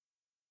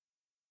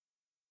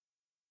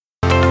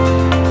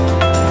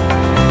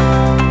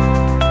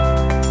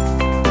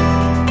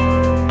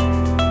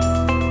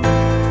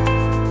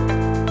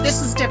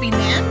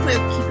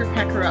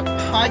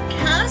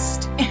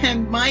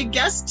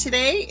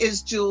today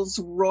is Jules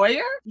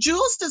Royer.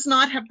 Jules does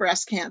not have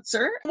breast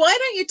cancer. Why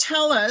don't you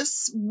tell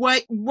us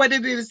what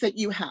it is that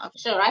you have?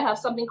 Sure. I have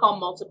something called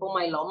multiple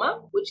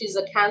myeloma, which is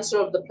a cancer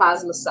of the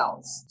plasma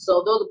cells.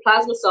 So though the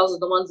plasma cells are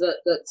the ones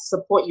that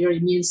support your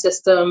immune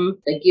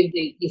system, that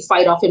you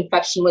fight off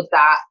infection with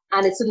that,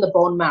 and it's in the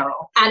bone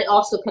marrow. And it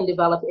also can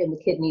develop in the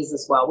kidneys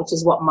as well, which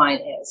is what mine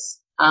is.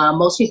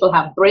 Most people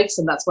have breaks,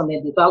 and that's when they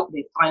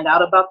find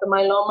out about the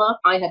myeloma.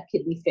 I had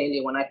kidney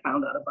failure when I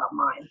found out about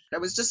mine. I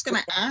was just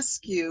going to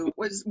ask you,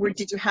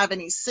 did you have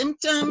any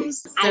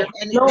symptoms? I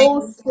had no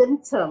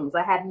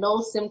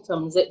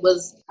symptoms. It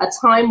was a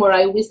time where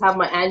I always have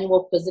my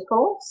annual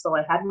physical. So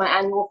I had my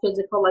annual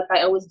physical like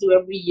I always do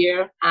every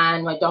year.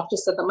 And my doctor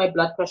said that my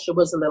blood pressure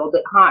was a little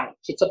bit high.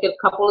 She took it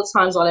a couple of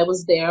times while I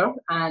was there.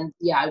 And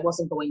I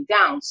wasn't going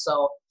down.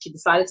 So she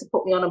decided to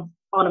put me on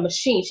a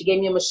machine. She gave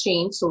me a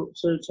machine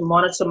to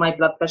monitor my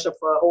blood pressure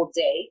for a whole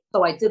day.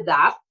 So I did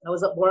that. I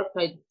was at work.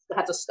 I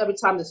had to, every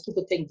time the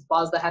stupid thing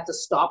buzzed, I had to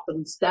stop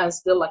and stand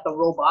still like a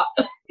robot.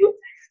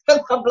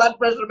 My blood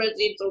pressure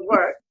machine to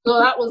work. So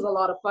that was a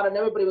lot of fun, and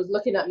everybody was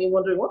looking at me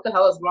wondering what the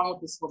hell is wrong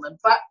with this woman.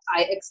 But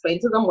I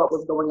explained to them what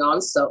was going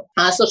on. So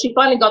she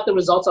finally got the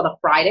results on a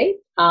Friday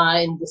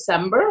in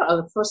December.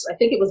 I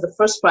think it was the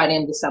first Friday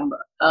in December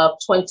of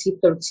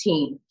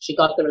 2013. She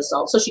got the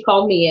results. So she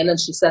called me in and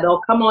she said,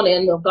 "Oh, come on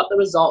in. I've got the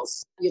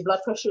results. Your blood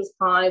pressure is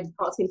high. You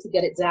can't seem to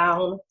get it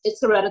down. It's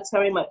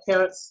hereditary. My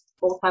parents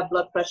both have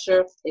blood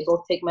pressure. They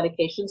both take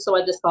medication." So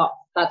I just thought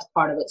that's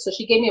part of it. So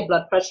she gave me a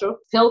blood pressure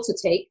pill to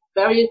take,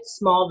 very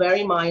small,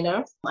 very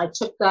minor. I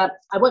took that.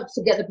 I went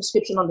to get the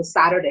prescription on the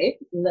Saturday,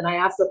 and then I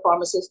asked the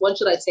pharmacist, "When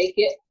should I take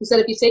it?" He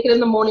said, "If you take it in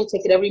the morning,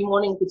 take it every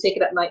morning. If you take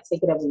it at night,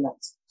 take it every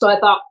night." So I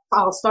thought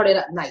I'll start it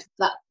at night,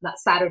 that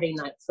Saturday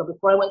night. So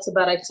before I went to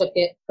bed, I took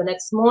it. The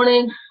next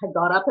morning, I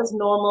got up as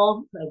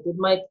normal.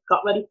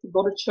 Got ready to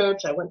go to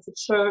church. I went to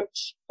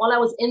church. While I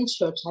was in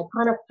church, I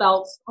kind of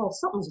felt,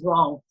 something's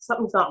wrong.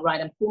 Something's not right.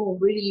 I'm feeling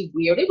really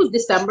weird. It was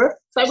December,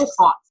 so it was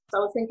hot. So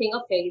I was thinking,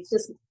 okay, it's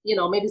just,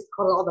 maybe it's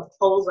because of all the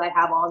clothes I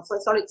have on. So I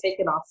started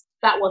taking off.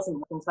 That wasn't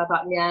working. So I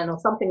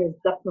thought, something is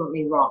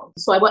definitely wrong.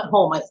 So I went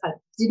home. I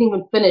didn't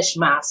even finish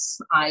mass.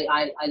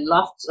 I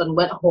left and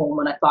went home,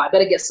 and I thought I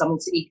better get something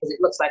to eat because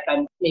it looks like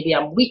I'm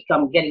weak.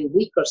 I'm getting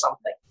weak or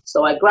something.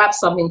 So I grabbed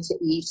something to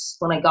eat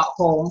when I got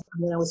home.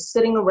 And then I was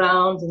sitting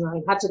around and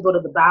I had to go to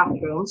the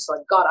bathroom. So I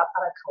got up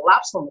and I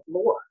collapsed on the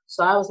floor.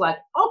 So I was like,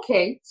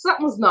 okay,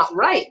 something's not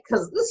right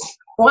because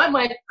why am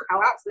I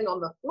collapsing on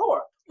the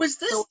floor? Was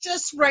this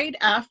just right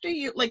after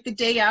the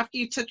day after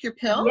you took your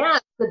pill? Yeah,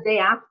 the day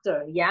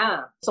after,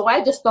 yeah. So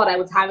I just thought I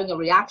was having a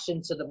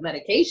reaction to the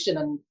medication.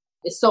 And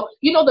so,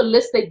 the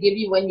list they give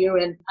you when you're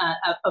in,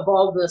 of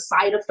all the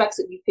side effects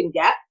that you can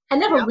get? I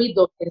never read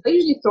those things. I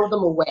usually throw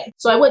them away.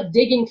 So I went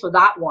digging for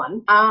that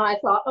one. I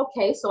thought,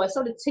 okay, so I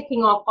started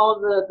ticking off all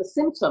the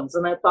symptoms.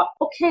 And I thought,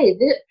 okay,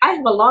 I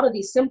have a lot of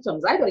these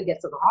symptoms. I got to get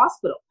to the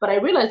hospital. But I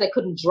realized I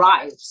couldn't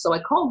drive. So I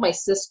called my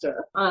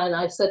sister and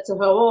I said to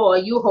her, "Oh, are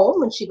you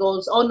home?" And she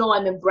goes, "Oh, no,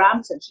 I'm in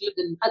Brampton."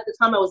 At the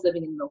time I was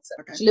living in Milton.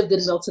 Okay. She lived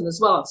in Milton as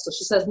well. So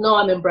she says, "No,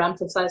 I'm in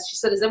Brampton." So she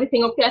said, "Is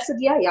everything okay?" I said,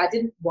 yeah, I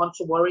didn't want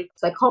to worry.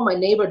 So I called my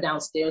neighbor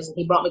downstairs and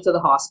he brought me to the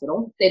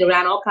hospital. They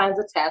ran all kinds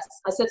of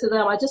tests. I said to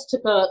them, "I just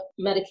took a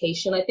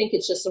medication. I think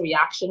it's just a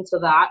reaction to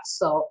that.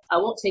 So I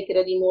won't take it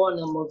anymore." And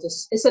then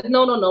they said,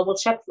 no, we'll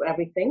check for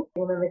everything.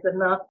 And then they said,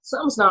 no,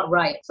 something's not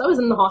right. So I was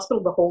in the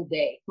hospital the whole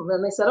day. And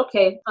then they said,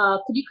 okay,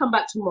 could you come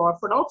back tomorrow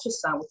for an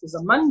ultrasound, which is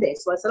a Monday.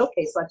 So I said,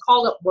 okay. So I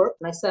called up work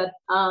and I said,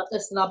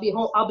 listen, I'll be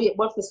home. I'll be at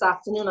work this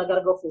afternoon. I got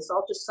to go for this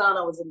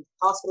ultrasound. I was in the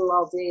hospital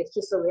all day. It's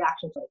just a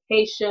reaction to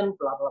medication,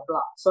 blah, blah,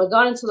 blah. So I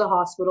got into the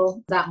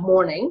hospital that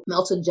morning,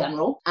 Melton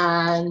General,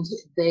 and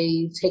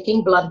they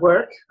taking blood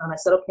work. And I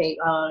said, okay,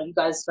 you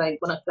guys,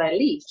 when I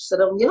leave? She said,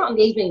 "You're not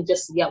leaving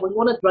just yet. We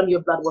want to run your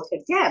blood work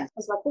again." I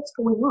was like, what's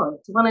going on?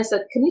 So when I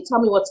said, "Can you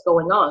tell me what's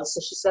going on?" So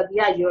she said,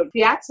 yeah, your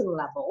creatinine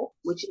level,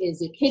 which is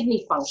your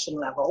kidney function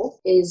level,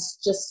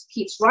 just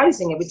keeps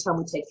rising every time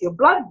we take your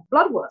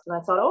blood work. And I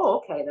thought,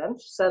 oh, okay then.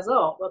 She says,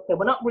 oh, okay,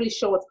 we're not really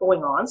sure what's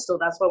going on. So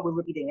that's why we're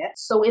repeating it.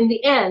 So in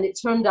the end, it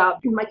turned out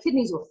my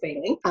kidneys were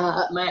failing.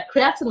 My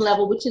creatinine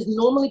level, which is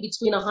normally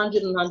between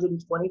 100 and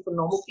 120 for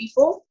normal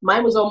people,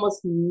 mine was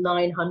almost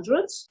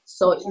 900.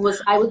 So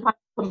I was having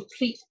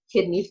complete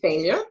kidney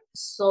failure.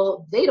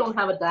 So they don't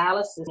have a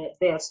dialysis unit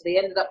there. So they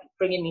ended up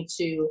bringing me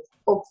to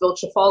Oakville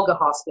Trafalgar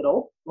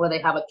Hospital, where they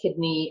have a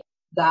kidney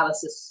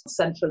dialysis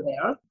center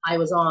there. I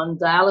was on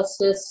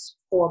dialysis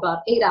for about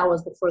 8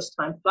 hours the first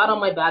time, flat on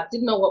my back,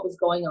 didn't know what was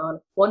going on,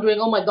 wondering,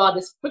 oh my God,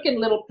 this freaking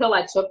little pill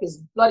I took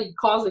is bloody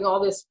causing all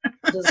this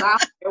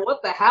disaster.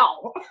 What the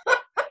hell?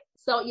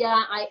 So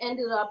yeah, I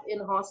ended up in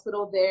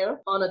hospital there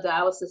on a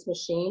dialysis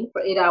machine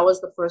for 8 hours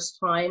the first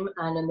time.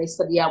 And then they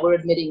said, yeah, we're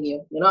admitting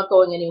you. You're not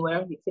going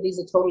anywhere. Your kidneys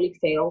are totally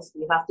failed.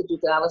 We have to do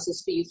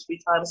dialysis for you 3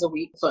 times a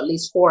week for at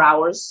least 4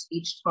 hours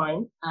each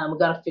time. We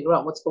got to figure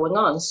out what's going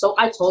on. So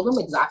I told them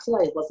exactly.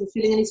 I wasn't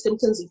feeling any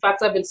symptoms. In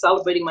fact, I've been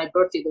celebrating my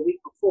birthday the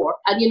week before.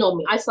 And you know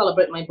me, I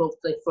celebrate my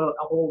birthday for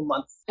a whole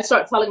month. I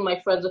start telling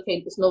my friends,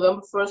 okay, it's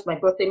November 1st, my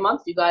birthday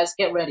month. You guys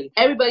get ready.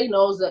 Everybody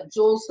knows that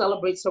Jules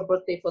celebrates her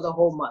birthday for the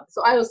whole month.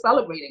 So I was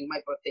celebrating my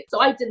birthday.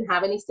 So I didn't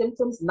have any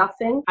symptoms,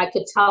 nothing. I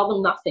could tell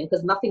them nothing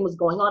because nothing was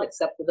going on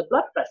except for the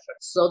blood pressure.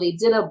 So they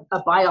did a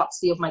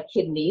biopsy of my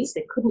kidneys.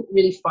 They couldn't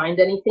really find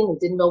anything.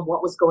 They didn't know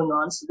what was going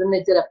on. So then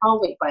they did a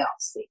pelvic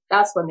biopsy.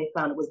 That's when they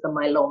found it was the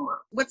myeloma.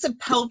 What's a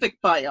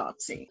pelvic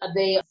biopsy?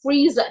 They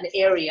freeze an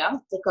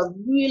area, take a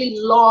really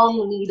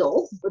long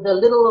needle with a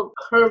little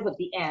curve at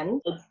the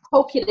end, and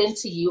poke it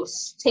into you,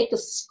 take a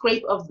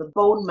scrape of the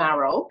bone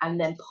marrow, and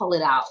then pull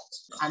it out.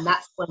 And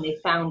that's when they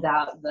found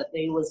out that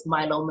there was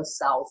myeloma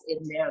cells in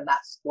there, and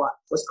that's what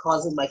was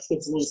causing my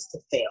kidneys to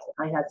fail.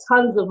 I had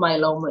tons of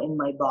myeloma in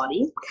my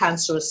body,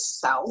 cancerous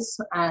cells.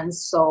 And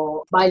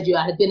so, mind you,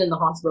 I had been in the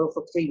hospital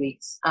for 3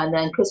 weeks. And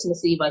then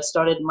Christmas Eve, I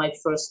started my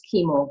first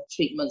chemo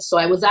treatment. So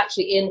I was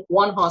actually in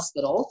one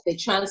hospital. They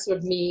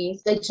transferred me.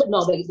 They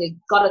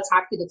got a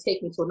taxi to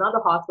take me to another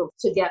hospital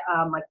to get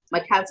my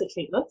cancer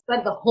treatment.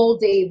 Spent the whole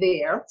day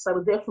there. So I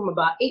was there from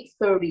about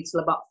 8:30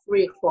 till about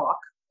 3 o'clock.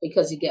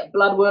 Because you get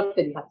blood work,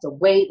 then you have to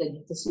wait, then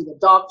you have to see the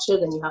doctor,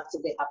 then they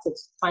have to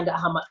find out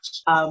how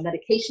much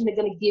medication they're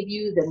going to give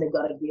you, then they've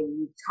got to give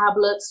you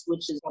tablets,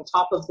 which is on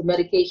top of the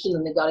medication,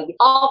 and they got to give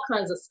all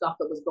kinds of stuff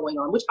that was going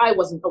on, which I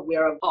wasn't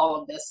aware of all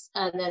of this.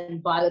 And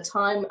then by the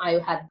time I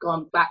had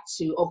gone back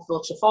to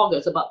Oakville, Trafalgar,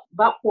 it was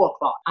about 4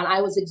 o'clock, and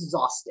I was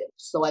exhausted.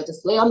 So I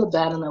just lay on the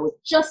bed, and I was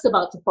just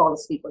about to fall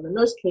asleep when the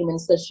nurse came in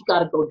and said, she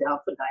got to go down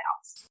for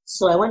dialysis.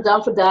 So I went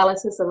down for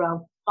dialysis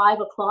around 5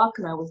 o'clock,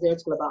 and I was there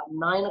till about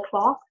 9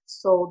 o'clock.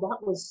 So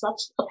that was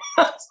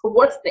the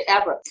worst day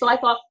ever. So I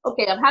thought,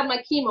 okay, I've had my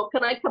chemo.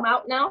 Can I come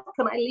out now?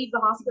 Can I leave the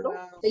hospital?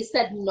 Wow. They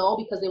said no,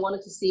 because they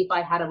wanted to see if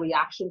I had a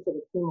reaction to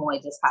the chemo I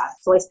just had.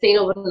 So I stayed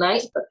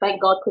overnight, but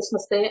thank God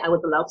Christmas Day, I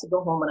was allowed to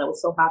go home, and I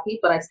was so happy,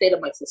 but I stayed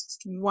at my sister's.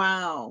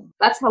 Wow.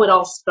 That's how it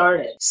all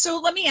started. So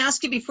let me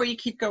ask you before you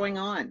keep going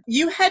on.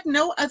 You had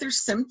no other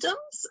symptoms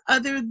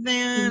other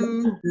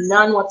than...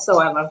 None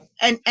whatsoever.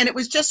 And it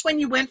was just when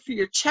you went for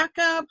your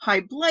checkup,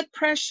 high blood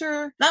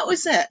pressure, that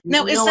was it.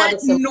 Now, is No that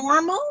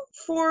normal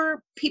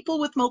for people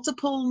with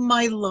multiple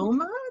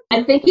myeloma?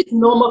 I think it's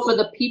normal for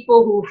the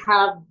people who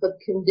have the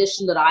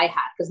condition that I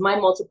had, because my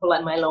multiple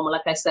myeloma,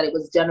 like I said, it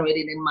was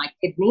generated in my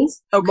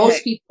kidneys. Okay.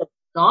 Most people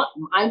not.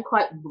 I'm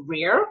quite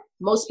rare.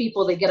 Most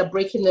people, they get a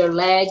break in their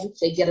leg,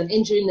 they get an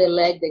injury in their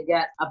leg, they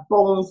get a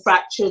bone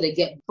fracture, they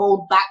get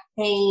bone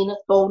pain,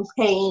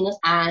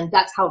 and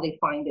that's how they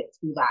find it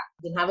through that.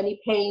 I didn't have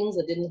any pains,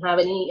 I didn't have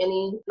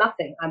any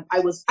nothing. I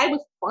was fine,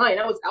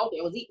 I was healthy,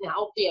 I was eating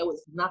healthy, I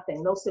was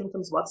nothing, no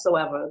symptoms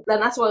whatsoever. Then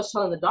that's what I was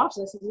telling the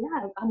doctor. I said,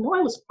 yeah, I know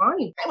I was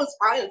fine. I was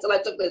fine until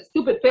I took this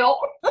stupid pill.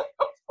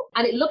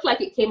 And it looked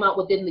like it came out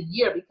within the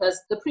year, because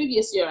the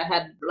previous year I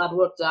had blood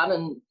work done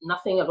and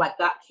nothing like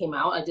that came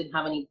out. I didn't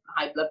have any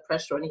high blood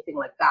pressure or anything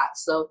like that.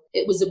 So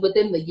it was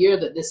within the year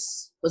that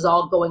this was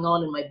all going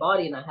on in my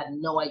body, and I had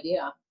no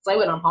idea. So I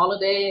went on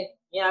holiday.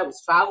 Yeah, I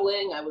was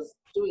traveling. I was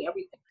doing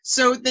everything.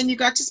 So then you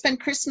got to spend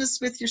Christmas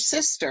with your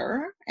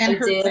sister and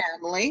her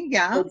family.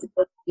 Yeah.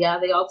 Yeah,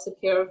 they all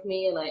took care of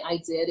me, and I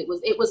did. It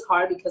was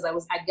hard because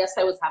I guess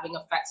I was having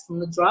effects from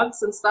the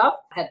drugs and stuff.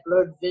 I had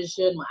blurred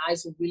vision. My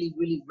eyes were really,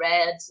 really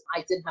red.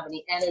 I didn't have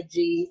any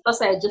energy.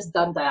 Plus, I had just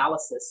done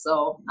dialysis.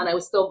 So, and I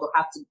still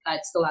had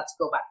to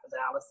go back for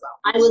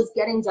dialysis. I was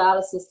getting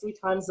dialysis 3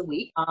 times a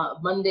week,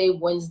 Monday,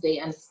 Wednesday,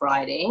 and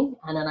Friday.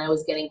 And then I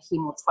was getting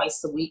chemo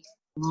twice a week,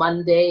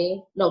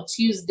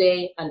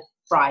 Tuesday and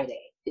Friday.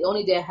 The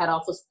only day I had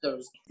off was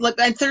Thursday. Look,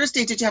 on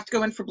Thursday, did you have to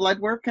go in for blood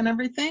work and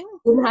everything?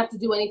 Didn't have to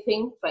do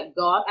anything, thank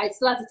God. I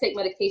still had to take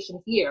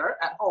medication here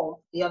at home.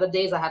 The other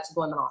days I had to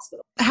go in the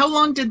hospital. How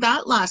long did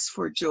that last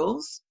for,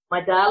 Jules?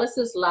 My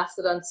dialysis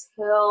lasted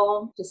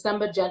until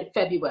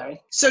February.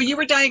 So you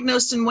were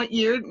diagnosed in what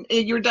year?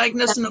 You were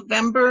diagnosed in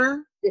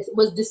November? It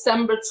was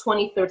December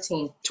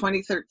 2013.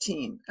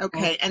 2013.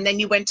 Okay. And then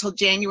you went till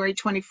January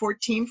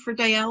 2014 for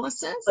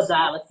dialysis? For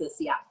dialysis,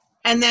 yeah.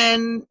 And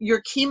then your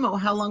chemo,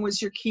 how long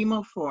was your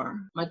chemo for?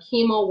 My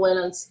chemo went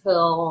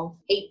until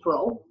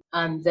April,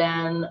 and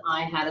then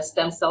I had a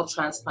stem cell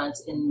transplant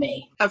in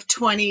May. Of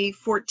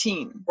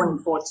 2014?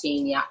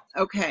 2014, yeah.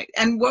 Okay.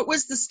 And what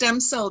was the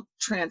stem cell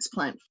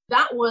transplant?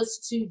 That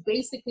was to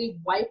basically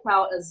wipe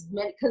out as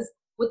many, because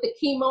with the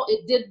chemo,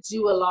 it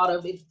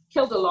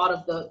killed a lot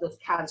of the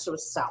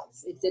cancerous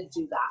cells. It did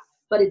do that.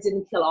 But it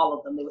didn't kill all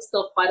of them. There was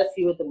still quite a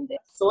few of them there.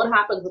 So what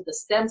happens with the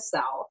stem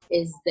cell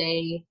is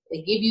they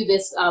give you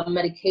this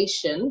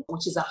medication,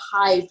 which is a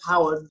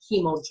high-powered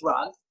chemo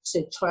drug,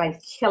 to try and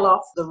kill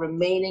off the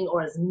remaining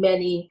or as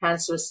many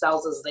cancerous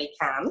cells as they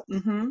can.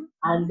 Mm-hmm.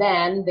 And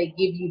then they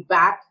give you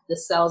back the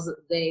cells that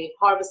they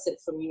harvested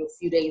from you a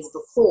few days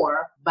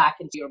before back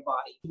into your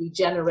body,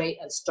 regenerate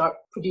and start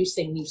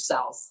producing new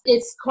cells.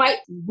 It's quite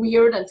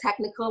weird and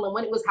technical. And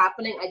when it was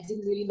happening, I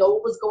didn't really know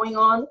what was going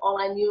on.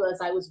 All I knew is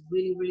I was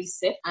really, really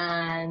sick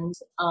and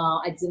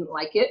I didn't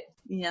like it.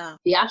 Yeah.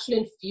 The actual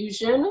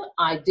infusion,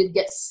 I did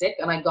get sick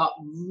and I got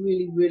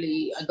really,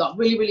 really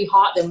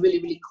hot and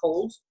really, really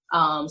cold.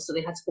 So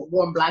they had to put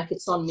warm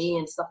blankets on me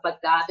and stuff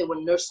like that. There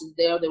were nurses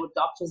there, there were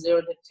doctors there,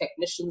 there were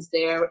technicians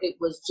there.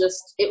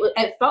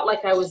 It felt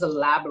like I was a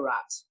lab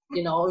rat.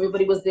 You know,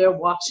 everybody was there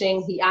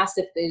watching. He asked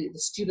if the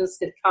students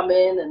could come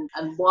in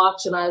and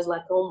watch. And I was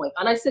like, oh my,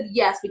 and I said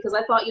yes, because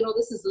I thought,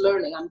 this is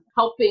learning. I'm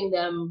helping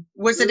them.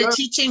 Was it a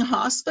teaching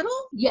hospital?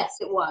 Yes,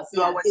 it was.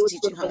 Yeah, It was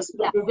teaching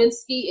hospital. Yeah.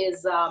 Ravinsky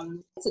is,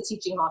 it's a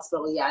teaching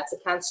hospital. Yeah, it's a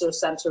cancer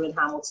center in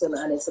Hamilton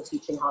and it's a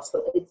teaching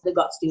hospital. They've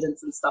got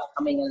students and stuff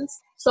coming in.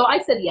 So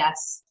I said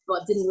yes,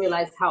 but didn't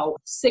realize how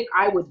sick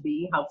I would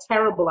be, how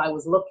terrible I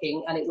was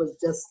looking. And it was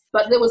just,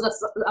 but there was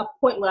a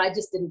point where I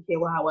just didn't care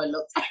how I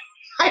looked.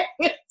 I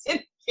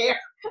didn't care.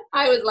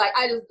 I was like,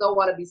 I just don't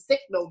want to be sick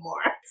no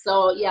more.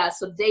 So yeah,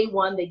 so day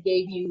one, they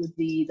gave you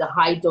the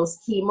high dose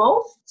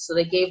chemo. So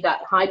they gave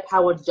that high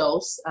powered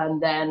dose.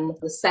 And then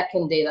the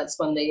second day, that's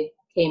when they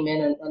came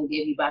in and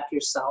gave you back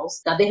your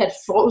cells. Now they had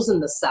frozen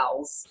the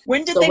cells.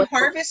 When did they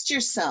harvest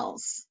your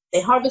cells?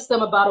 They harvest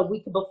them about a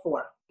week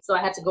before. So I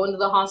had to go into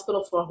the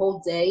hospital for a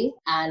whole day,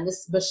 and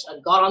I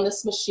got on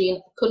this machine,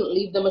 couldn't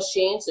leave the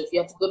machine. So if you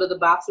have to go to the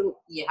bathroom,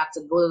 you have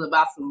to go to the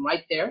bathroom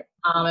right there.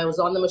 I was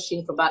on the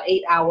machine for about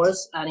 8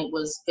 hours, and it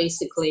was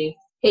basically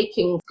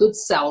taking good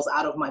cells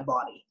out of my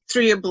body.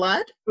 Through your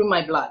blood? Through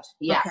my blood,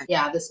 yeah. Okay.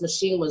 Yeah, this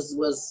machine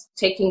was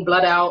taking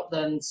blood out,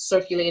 then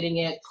circulating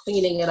it,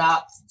 cleaning it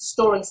up,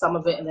 storing some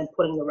of it, and then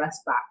putting the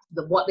rest back.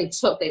 What they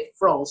took, they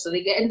froze. So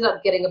they ended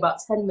up getting about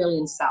 10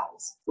 million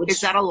cells. Which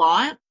is that a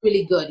lot?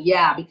 Really good,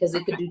 yeah, because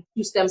they could do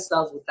 2 stem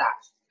cells with that.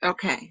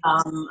 Okay.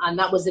 And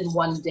that was in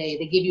one day.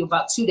 They give you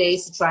about 2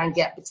 days to try and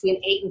get between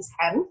 8 and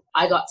 10.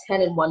 I got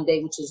 10 in one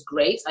day, which is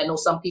great. I know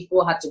some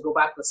people had to go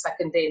back the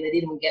second day and they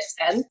didn't even get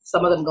 10.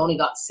 Some of them only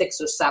got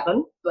 6 or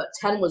 7, but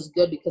 10 was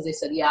good because they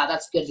said, yeah,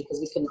 that's good because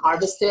we can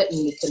harvest it and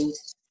we can, if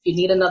you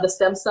need another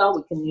stem cell,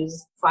 we can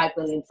use 5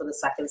 million for the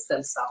second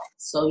stem cell.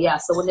 So yeah,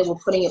 so when they were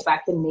putting it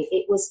back in me,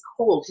 it was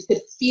cold. You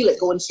could feel it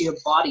go into your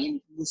body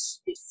and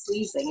it's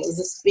freezing. It was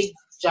this big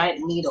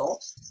giant needle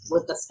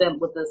with the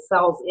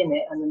cells in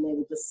it, and then they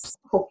would just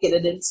poke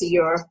it into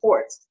your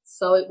port.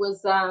 So it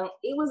was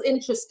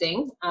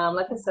interesting.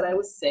 Like I said, I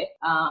was sick.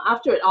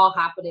 After it all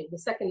happened, the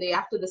second day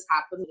after this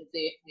happened,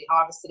 they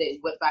harvested it,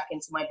 it went back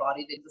into my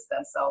body, did the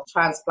stem cell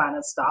transplant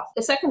and stuff.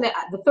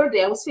 The third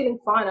day, I was feeling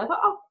fine. I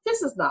thought, oh,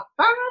 this is not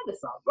bad.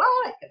 It's all right.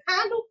 I can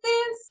handle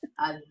this.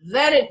 And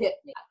then it hit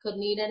me. I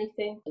couldn't eat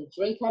anything, couldn't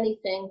drink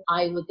anything.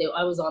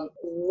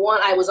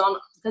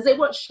 Because they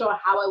weren't sure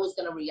how I was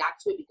going to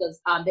react to it because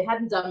they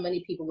hadn't done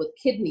many people with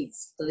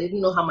kidneys. So they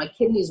didn't know how my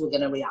kidneys were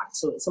going to react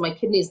to it. So my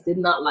kidneys did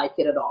not like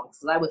it at all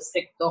because I was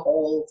sick the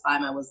whole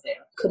time I was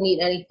there. Couldn't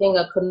eat anything.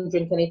 I couldn't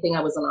drink anything.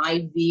 I was on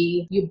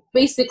IV.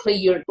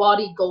 Your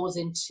body goes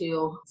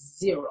into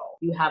zero.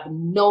 You have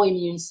no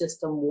immune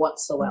system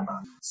whatsoever.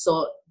 Mm-hmm.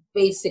 So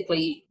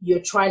basically, you're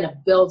trying to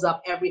build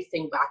up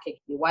everything back again.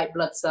 Your white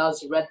blood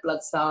cells, your red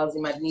blood cells,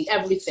 you might need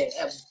everything.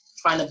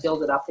 Trying to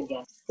build it up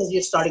again because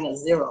you're starting at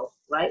zero,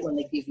 right? When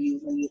they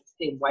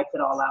wipe it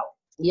all out.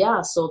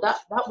 Yeah, so that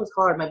was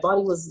hard. My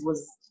body was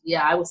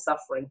I was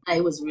suffering.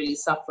 I was really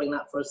suffering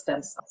that first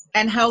stem cell.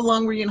 And how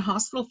long were you in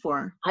hospital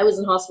for? I was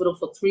in hospital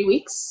for 3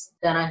 weeks.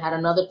 Then I had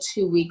another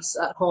 2 weeks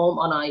at home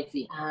on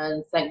IV.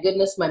 And thank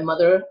goodness my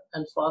mother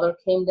and father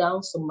came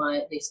down, so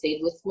they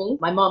stayed with me.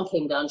 My mom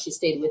came down, she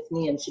stayed with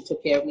me and she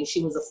took care of me.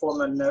 She was a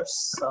former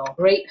nurse, so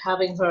great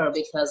having her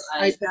because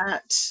I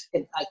bet.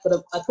 I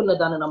couldn't have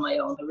done it on my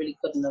own. I really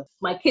couldn't have.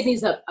 My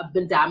kidneys have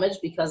been damaged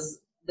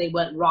because they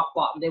went rock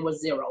bottom. They were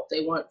zero.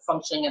 They weren't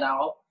functioning at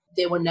all.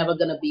 They were never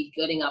going to be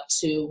getting up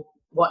to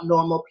what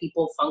normal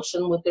people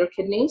function with their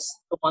kidneys.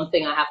 The one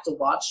thing I have to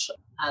watch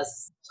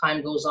as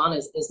time goes on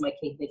is my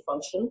kidney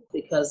function,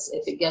 because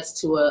if it gets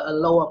to a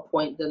lower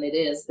point than it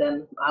is,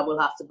 then I will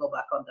have to go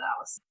back on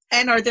dialysis.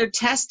 And are there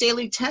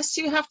daily tests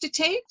you have to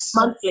take?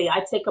 Monthly.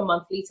 I take a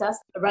monthly test.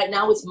 Right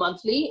now it's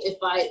monthly.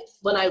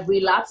 When I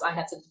relapse, I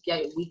had to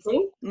get it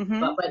weekly. Mm-hmm.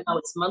 But right now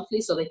it's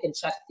monthly, so they can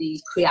check the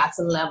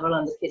creatinine level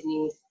and the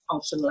kidney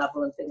function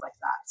level and things like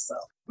that. So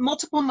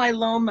multiple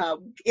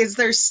myeloma, is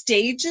there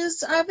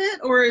stages of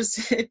it, or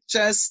is it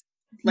just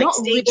like not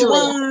stage really.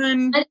 1?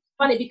 And it's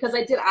funny because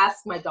I did ask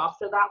my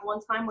doctor that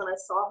one time when I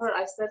saw her.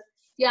 I said,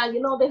 yeah,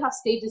 they have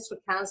stages for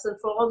cancer and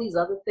for all these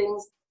other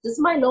things. Does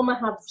myeloma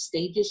have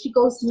stages? She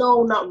goes,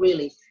 no, not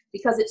really,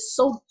 because it's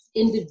so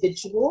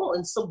individual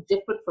and so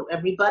different from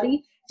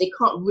everybody. They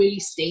can't really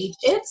stage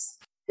it.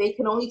 They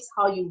can only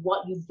tell you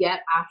what you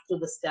get after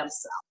the stem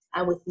cell.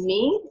 And with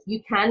me,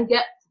 you can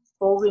get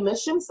full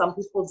remission. Some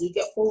people do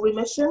get full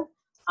remission.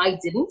 I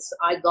didn't.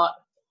 I got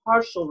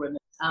partial remission,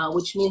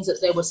 which means that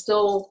there was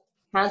still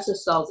cancer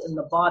cells in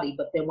the body,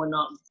 but they were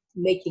not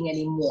making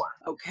any more.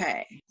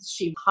 Okay.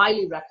 She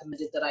highly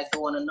recommended that I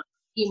go on a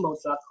chemo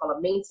drug called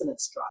a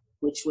maintenance drug,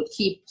 which would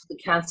keep the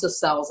cancer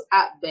cells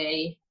at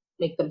bay,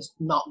 make them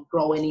not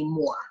grow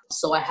anymore.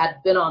 So I had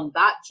been on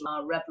that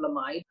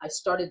Revlimid. I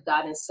started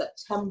that in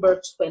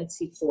September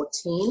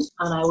 2014,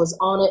 and I was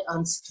on it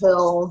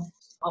until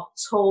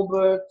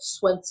October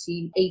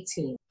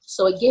 2018.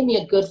 So it gave me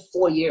a good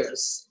 4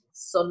 years.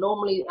 So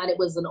normally, and it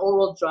was an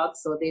oral drug,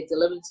 so they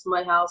delivered it to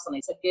my house and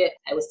I took it.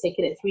 I was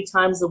taking it 3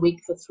 times a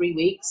week for 3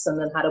 weeks and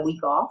then had a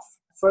week off.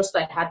 First,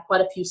 I had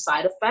quite a few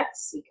side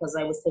effects because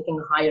I was taking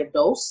a higher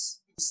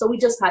dose. So we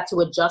just had to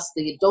adjust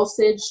the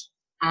dosage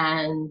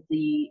and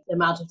the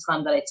amount of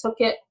time that I took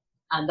it.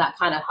 And that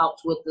kind of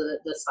helped with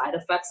the side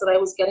effects that I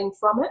was getting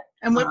from it.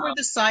 And what were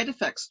the side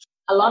effects?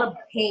 A lot of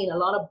pain, a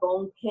lot of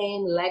bone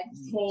pain, leg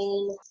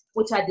pain,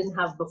 which I didn't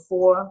have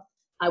before.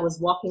 I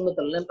was walking with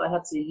a limp. I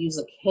had to use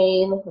a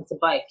cane. I had to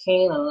buy a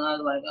cane. And I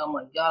was like, oh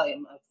my God, I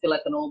feel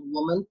like an old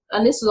woman.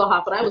 And this was all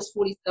happened. I was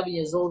 47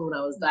 years old when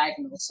I was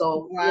diagnosed.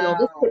 So,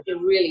 this could be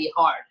really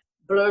hard.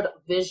 Blurred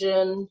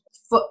vision,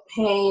 foot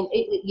pain.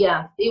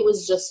 It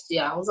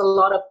was a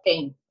lot of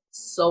pain.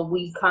 So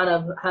we kind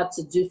of had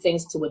to do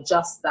things to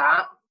adjust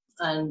that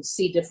and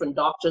see different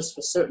doctors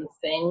for certain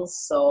things.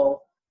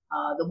 So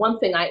the one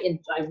thing I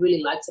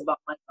really liked about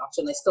my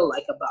doctor, and I still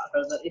like about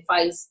her, that if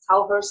I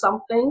tell her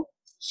something,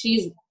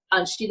 she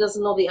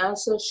doesn't know the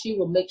answer, she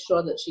will make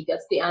sure that she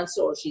gets the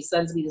answer, or she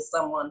sends me to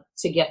someone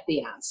to get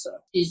the answer.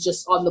 She's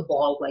just on the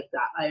ball like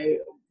that. I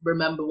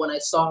remember when I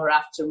saw her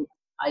after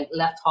I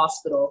left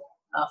hospital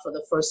for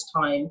the first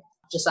time,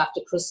 just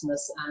after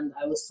Christmas, and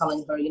I was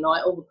telling her,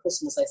 over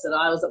Christmas, I said,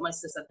 I was at my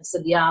sister. I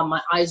said, yeah,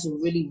 my eyes were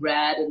really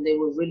red and they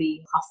were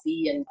really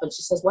puffy. And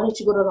she says, why don't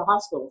you go to the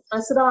hospital? I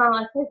said,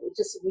 I think it was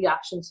just a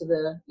reaction to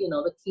the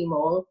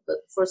chemo, the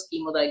first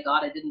chemo that I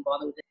got. I didn't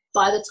bother with it.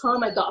 By the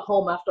time I got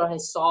home after I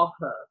saw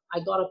her, I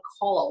got a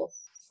call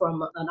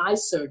from an eye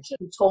surgeon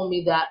who told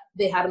me that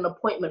they had an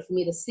appointment for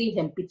me to see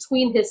him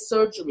between his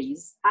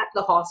surgeries at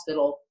the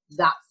hospital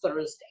that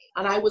Thursday.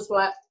 And I was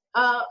like,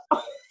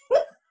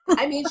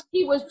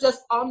 she was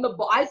just on the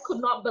ball. I could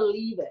not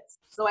believe it.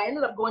 So I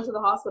ended up going to the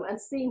hospital and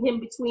seeing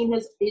him between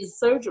his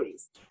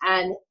surgeries.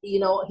 And, he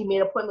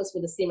made appointments for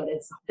me to see him.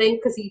 It's a thing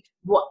because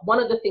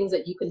one of the things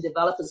that you can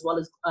develop as well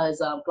as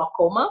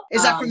glaucoma.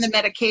 Is that from the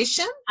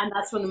medication? And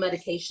that's from the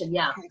medication.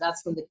 Yeah,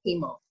 that's from the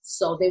chemo.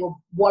 So they were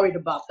worried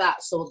about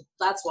that. So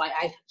that's why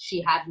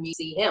she had me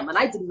see him. And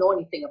I didn't know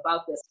anything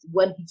about this.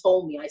 When he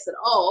told me, I said,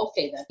 oh,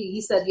 okay then.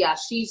 He said, yeah,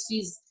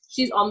 she's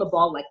on the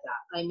ball like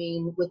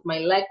that. With my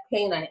leg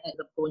pain, I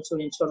ended up going to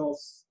an internal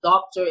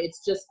doctor.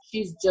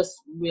 She's just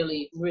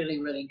really, really,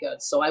 really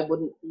good. So I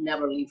wouldn't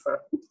never leave her.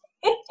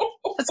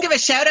 Let's give a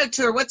shout out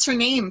to her. What's her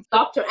name?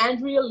 Dr.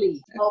 Andrea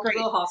Lee,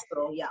 Oakville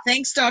Hospital. Yeah.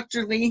 Thanks,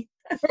 Dr. Lee,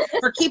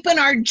 for keeping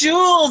our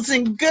Jules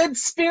in good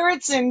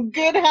spirits and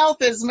good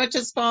health as much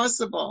as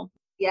possible.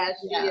 Yes,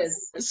 she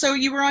is. So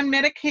you were on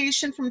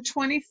medication from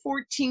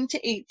 2014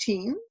 to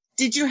 18.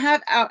 Did you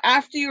have,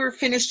 after you were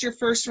finished your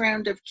first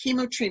round of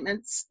chemo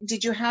treatments,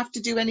 did you have to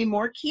do any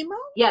more chemo?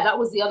 Yeah, that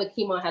was the other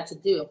chemo I had to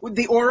do. With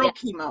the oral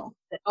chemo?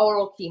 The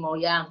oral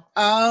chemo, yeah.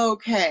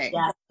 Okay.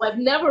 Yeah, I've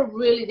never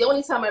really, the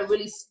only time I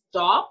really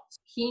stopped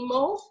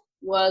chemo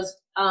was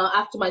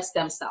after my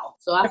stem cell.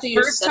 So after the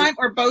first time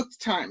or both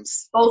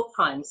times? Both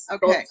times.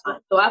 Okay. Both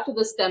times. So after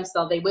the stem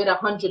cell, they wait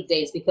 100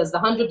 days because the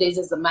 100 days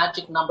is the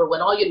magic number when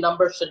all your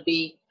numbers should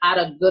be at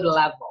a good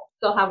level.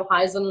 Still have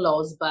highs and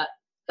lows, but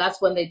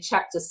that's when they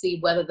check to see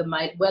whether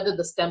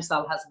the stem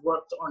cell has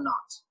worked or not.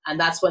 And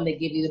that's when they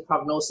give you the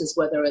prognosis,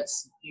 whether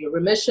it's your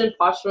remission,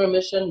 partial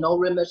remission, no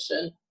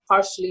remission,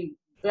 partially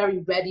very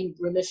ready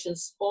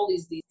remissions, all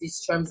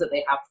these terms that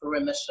they have for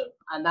remission.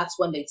 And that's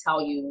when they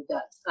tell you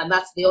that, and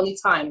that's the only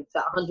time,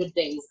 that 100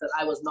 days, that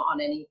I was not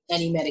on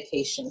any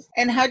medication.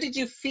 And how did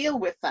you feel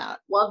with that?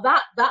 Well,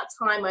 that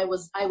time I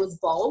was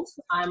bald.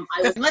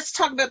 Let's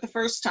talk about the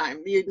first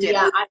time you did.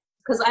 Yeah,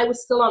 because I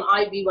was still on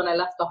IV when I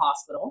left the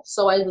hospital.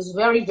 So I was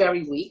very,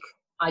 very weak.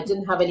 I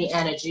didn't have any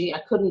energy.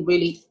 I couldn't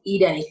really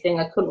eat anything.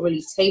 I couldn't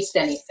really taste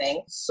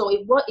anything. So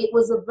it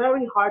was a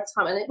very hard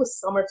time, and it was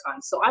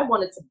summertime. So I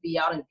wanted to be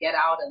out and get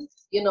out and,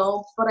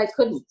 but I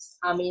couldn't.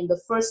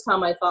 The first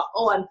time I thought,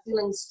 I'm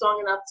feeling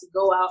strong enough to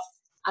go out.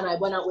 And I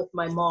went out with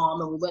my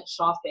mom and we went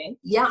shopping.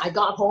 Yeah, I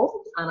got home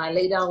and I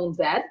lay down in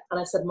bed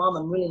and I said, Mom,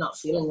 I'm really not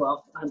feeling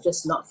well. I'm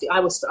just not, I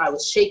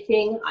was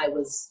shaking. I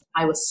was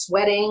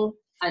sweating.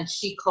 And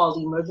she called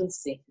the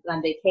emergency,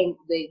 and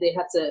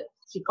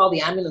she called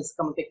the ambulance to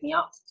come and pick me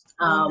up.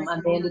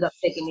 And they ended up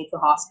taking me to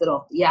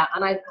hospital. Yeah,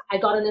 and I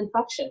got an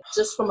infection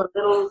just from a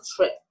little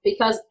trip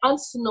because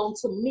unknown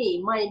to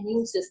me, my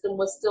immune system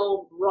was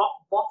still rock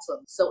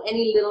bottom. So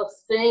any little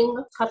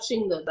thing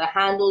touching the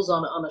handles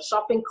on a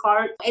shopping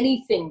cart,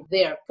 anything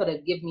there could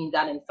have given me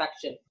that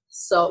infection.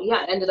 So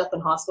yeah, I ended up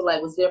in hospital. I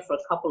was there for a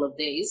couple of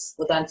days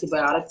with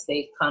antibiotics.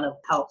 They kind of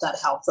helped. That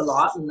helped a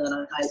lot. And then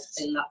I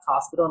left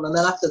hospital. And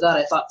then after that,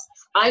 I thought,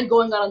 I'm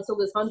going out until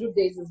this 100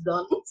 days is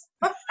done.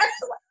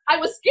 I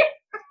was scared.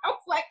 I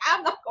was like,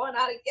 I'm not going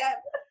out again.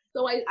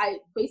 So I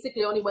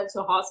basically only went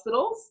to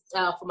hospitals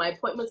for my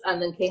appointments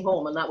and then came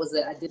home, and that was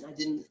it. I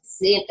didn't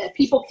see it.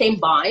 People came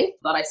by,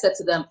 but I said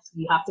to them,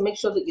 you have to make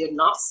sure that you're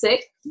not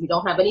sick. You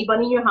don't have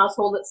anybody in your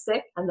household that's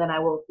sick, and then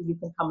you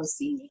can come and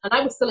see me. And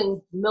I was still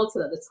in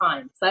Milton at the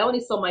time. So I only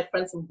saw my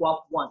friends from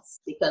Guelph once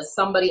because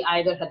somebody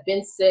either had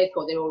been sick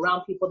or they were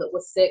around people that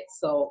were sick.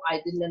 So I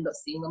didn't end up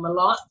seeing them a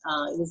lot.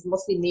 It was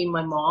mostly me and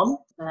my mom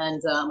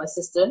and my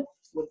sister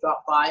would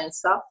drop by and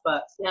stuff,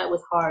 but yeah, it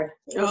was hard.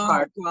 It was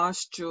hard.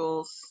 Gosh,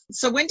 Jules.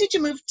 So when did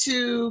you move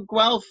to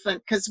Guelph?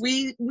 Because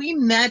we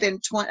met in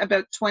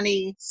about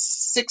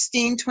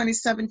 2016,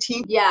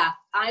 2017. Yeah,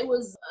 I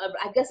was,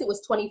 I guess it was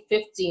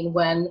 2015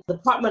 when the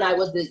apartment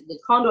the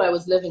condo I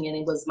was living in,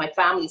 it was my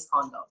family's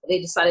condo.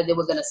 They decided they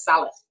were going to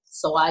sell it.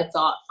 So I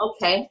thought,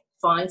 okay,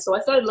 fine. So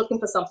I started looking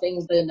for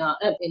something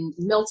in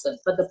Milton,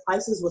 but the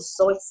prices were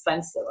so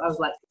expensive. I was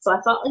like, so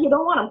I thought, oh, you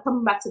know what? I'm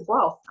coming back to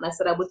Guelph. And I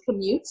said I would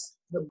commute.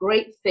 The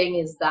great thing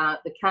is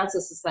that the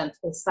Cancer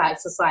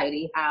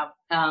Society have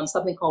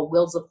something called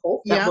Wheels of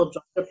Hope that will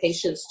drive their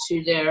patients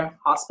to their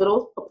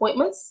hospital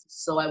appointments.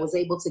 So I was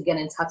able to get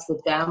in touch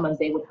with them and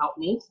they would help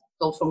me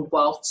go from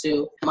Guelph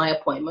to my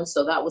appointment.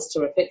 So that was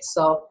terrific.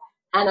 So,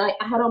 and I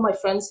had all my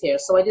friends here,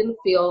 so I didn't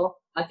feel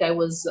like I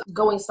was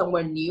going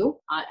somewhere new.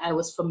 I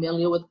was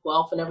familiar with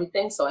Guelph and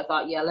everything. So I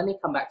thought, yeah, let me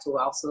come back to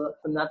Guelph. So,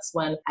 and that's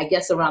when, I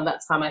guess around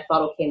that time, I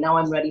thought, okay, now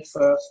I'm ready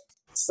for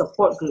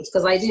support groups,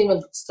 because I didn't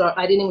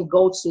even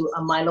go to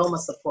a myeloma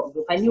support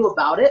group. I knew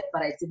about it,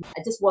 but I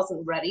just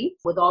wasn't ready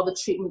with all the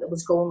treatment that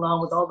was going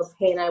on, with all the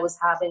pain I was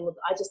having.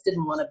 I just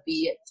didn't want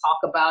to talk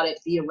about it,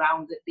 be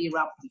around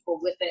people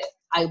with it.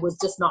 I was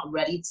just not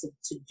ready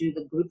to do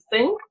the group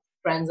thing.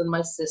 Friends and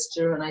my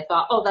sister, and I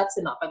thought, oh, that's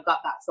enough. I've got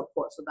that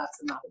support, so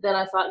that's enough. Then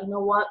I thought, you know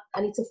what?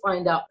 I need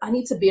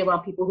to be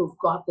around people who've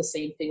got the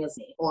same thing as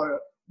me, or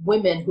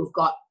women who've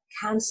got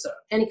cancer,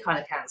 any kind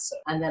of cancer.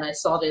 And then I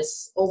saw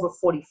this over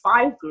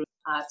 45 group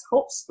at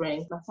Hope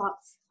Spring, and I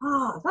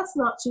thought, that's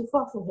not too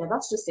far from here.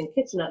 That's just in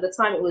Kitchener. At the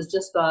time, it was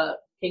just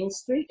King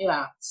Street.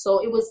 Yeah.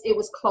 So it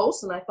was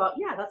close, and I thought,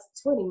 yeah, that's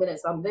 20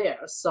 minutes. I'm there.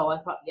 So I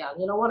thought, yeah,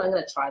 you know what? I'm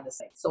going to try this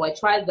thing. So I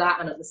tried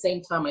that, and at the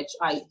same time,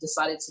 I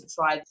decided to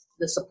try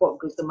the support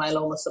group, the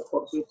myeloma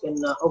support group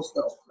in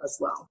Oakville as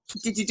well.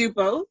 Did you do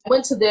both? I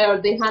went to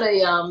they had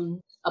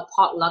a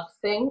potluck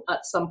thing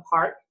at some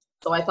park.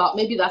 So I thought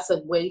maybe that's a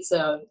way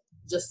to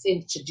just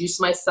introduce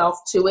myself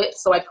to it.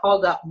 So I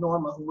called up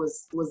Norma, who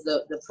was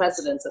the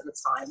president at the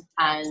time.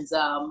 And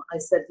I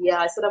said,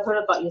 I've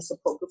heard about your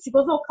support group. She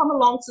goes, oh, come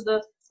along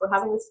we're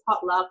having this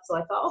potluck. So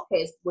I thought,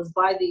 okay, it was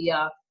by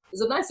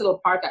there's a nice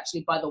little park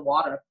actually by the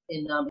water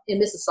in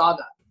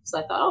Mississauga. So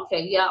I thought,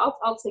 okay, yeah,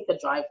 I'll take a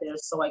drive there.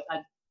 So I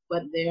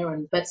went there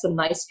and met some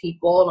nice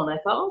people, and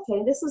I thought,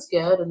 okay, this is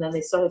good. And then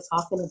they started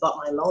talking about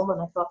myeloma,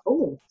 and I thought,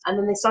 oh, and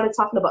then they started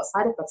talking about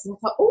side effects, and I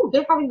thought, oh,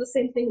 they're having the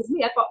same thing as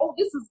me. I thought, oh,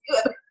 this is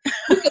good.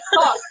 We can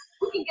talk.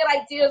 We can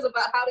get ideas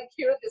about how to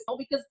cure this.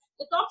 Because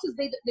the doctors,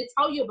 they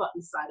tell you about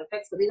these side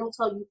effects, but they don't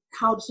tell you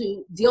how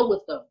to deal with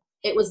them.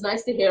 It was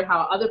nice to hear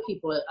how other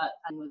people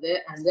are with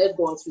it, and they're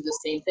going through the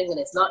same thing, and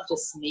it's not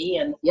just me.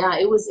 And yeah,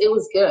 it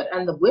was good.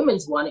 And the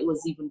women's one, it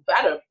was even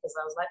better, because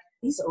I was like,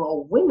 these are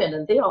all women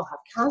and they all have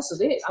cancer.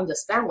 They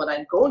understand what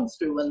I'm going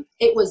through. And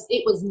it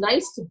was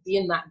nice to be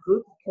in that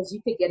group, because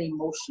you could get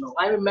emotional.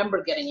 I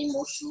remember getting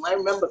emotional. I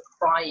remember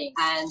crying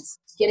and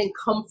getting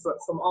comfort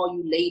from all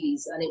you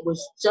ladies. And it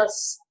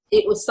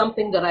was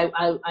something that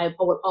I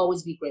would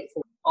always be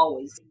grateful.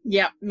 Always.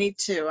 Yeah, me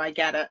too. I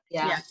get it.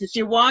 Yeah. Because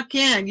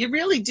you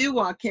really do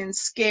walk in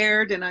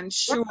scared and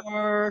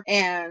unsure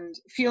and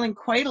feeling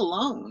quite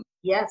alone.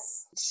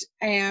 Yes.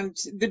 And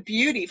the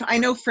beauty, I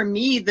know for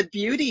me, the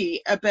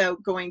beauty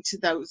about going to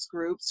those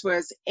groups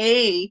was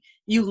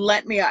you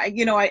let me,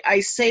 I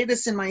say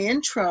this in my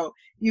intro,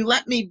 you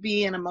let me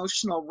be an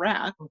emotional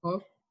wreck. Mm-hmm.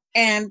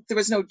 And there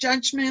was no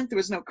judgment, there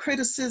was no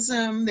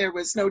criticism, there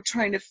was no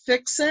trying to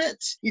fix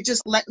it. You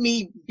just let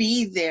me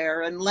be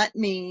there and let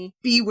me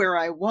be where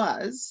I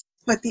was.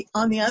 But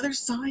on the other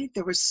side,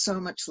 there was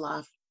so much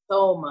love.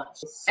 So much.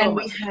 And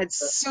we had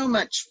so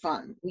much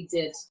fun. We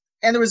did.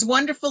 And there was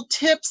wonderful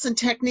tips and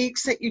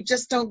techniques that you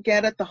just don't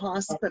get at the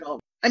hospital.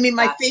 I mean,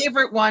 my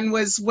favorite one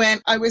was when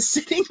I was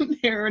sitting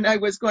there and I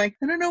was going,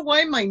 I don't know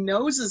why my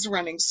nose is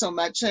running so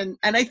much. And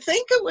I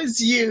think it was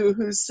you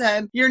who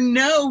said, your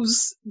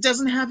nose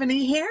doesn't have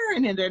any hair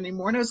in it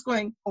anymore. And I was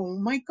going, oh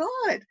my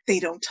God, they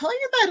don't tell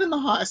you that in the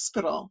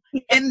hospital.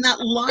 In that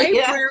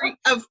library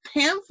of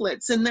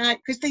pamphlets and that,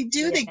 because they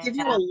give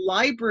you a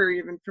library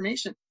of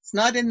information. It's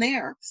not in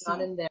there. It's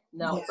not in there.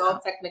 No, It's all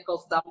technical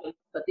stuff.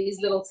 But these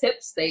little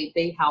tips,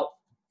 they help.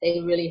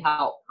 They really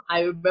help.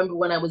 I remember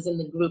when I was in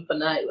the group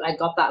and I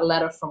got that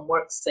letter from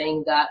work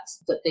saying that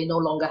they no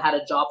longer had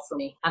a job for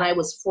me. And I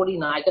was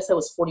 49. I guess I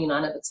was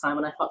 49 at the time.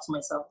 And I thought to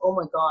myself, oh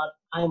my God,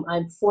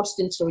 I'm forced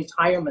into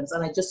retirement.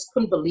 And I just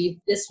couldn't believe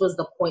this was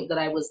the point that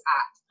I was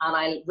at. And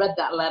I read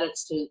that letter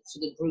to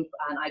the group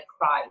and I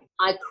cried.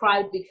 I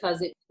cried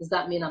because does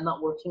that mean I'm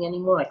not working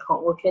anymore? I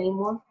can't work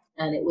anymore?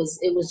 And it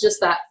was just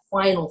that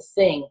final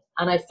thing.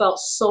 And I felt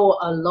so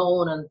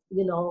alone and,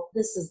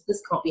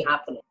 this can't be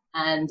happening.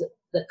 And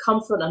the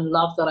comfort and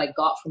love that I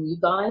got from you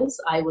guys,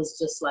 I was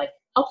just like,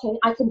 okay,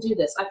 I can do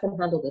this. I can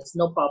handle this.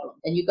 No problem.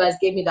 And you guys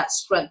gave me that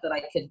strength that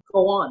I could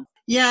go on.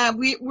 Yeah,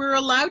 we're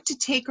allowed to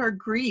take our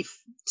grief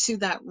to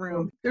that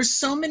room. There's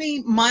so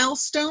many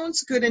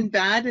milestones, good and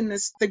bad, and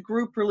the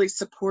group really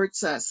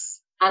supports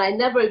us. And I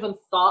never even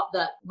thought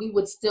that we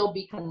would still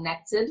be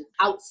connected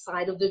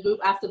outside of the group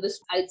after this.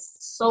 It's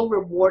so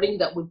rewarding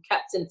that we've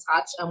kept in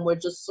touch, and we're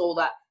just so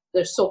that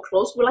they're so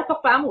close. We're like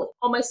a family,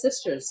 all my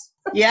sisters.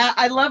 Yeah,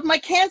 I love my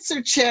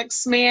cancer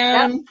chicks,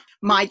 man. Yep.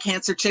 My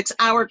cancer chicks,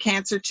 our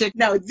cancer chick.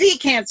 No, the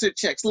cancer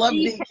chicks. Love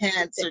the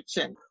cancer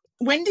chick.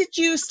 When did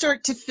you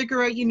start to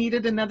figure out you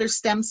needed another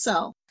stem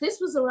cell? This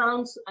was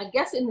around, I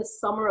guess, in the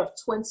summer of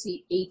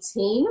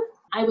 2018.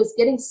 I was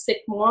getting sick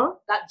more.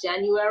 That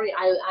January,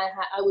 I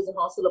was in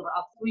hospital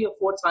about 3 or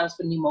 4 times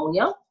for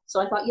pneumonia. So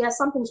I thought, yeah,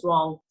 something's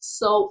wrong.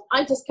 So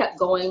I just kept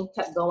going.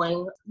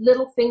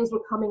 Little things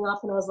were coming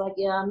up, and I was like,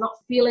 yeah, I'm not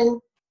feeling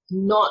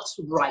not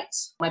right.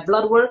 My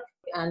blood work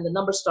and the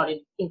numbers started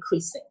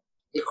increasing.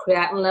 The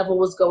creatinine level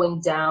was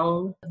going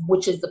down,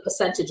 which is the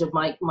percentage of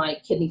my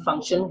kidney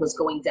function was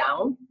going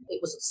down.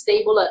 It was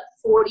stable at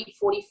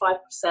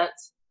 40-45%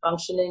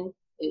 functioning.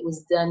 It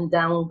was then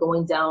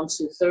going down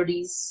to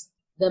 30s.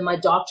 Then my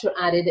doctor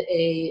added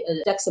a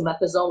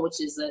dexamethasone, which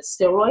is a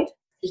steroid.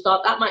 She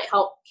thought that might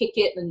help kick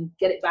it and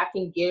get it back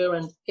in gear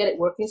and get it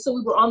working. So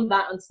we were on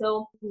that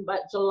until about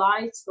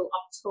July till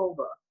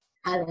October.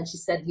 And then she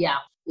said, yeah,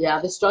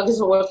 this drug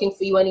isn't working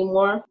for you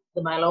anymore.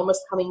 The myeloma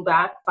is coming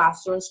back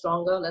faster and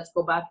stronger. Let's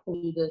go back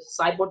and do the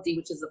Cyborg D,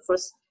 which is the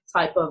first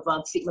type of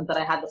treatment that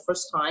I had the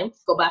first time.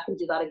 Go back and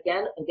do that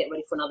again and get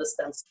ready for another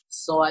stem cell.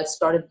 So I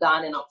started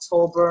that in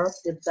October,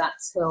 did that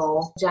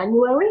till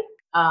January.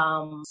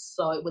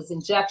 So it was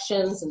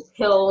injections and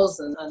pills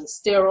and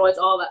steroids,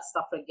 all that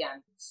stuff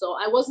again. So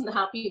I wasn't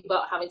happy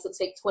about having to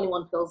take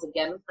 21 pills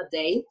again a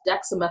day.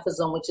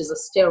 Dexamethasone, which is a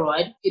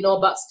steroid. You know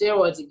about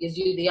steroids, it gives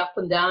you the up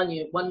and down.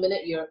 1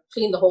 minute you're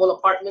clean the whole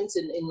apartment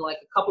in like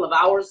a couple of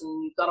hours,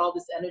 and you've got all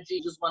this energy.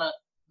 You just want to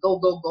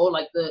go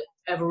like the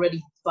ever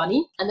ready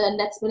bunny. And then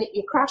next minute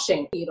you're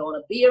crashing. You don't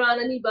want to be around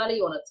anybody.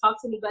 You want to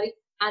talk to anybody.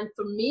 And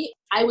for me,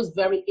 I was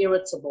very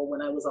irritable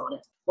when I was on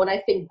it. When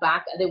I think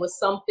back, there were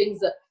some things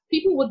that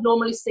people would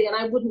normally say, and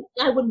I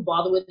wouldn't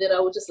bother with it. I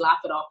would just laugh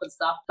it off and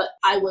stuff. But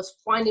I was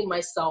finding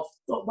myself,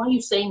 why are you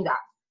saying that?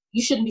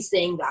 You shouldn't be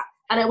saying that.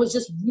 And I was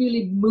just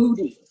really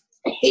moody.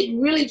 It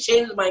really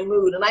changed my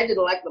mood. And I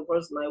didn't like the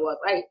person I was.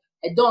 I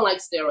don't like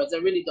steroids. I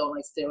really don't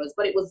like steroids.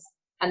 But it was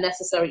a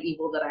necessary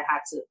evil that I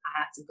had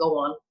to go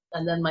on.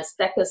 And then my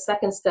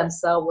second stem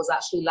cell was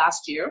actually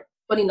last year,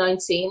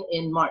 2019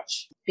 in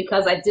March,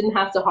 because I didn't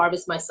have to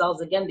harvest my cells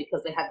again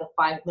because they had the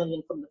 5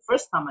 million from the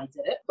first time I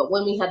did it. But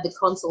when we had the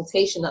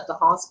consultation at the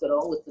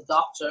hospital with the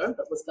doctor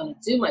that was going to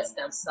do my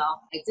stem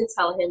cell, I did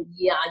tell him,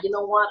 yeah, you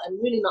know what?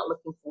 I'm really not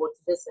looking forward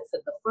to this. I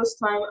said, the first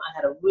time I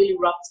had a really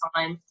rough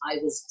time. I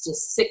was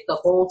just sick the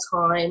whole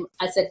time.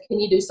 I said, can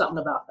you do something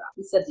about that?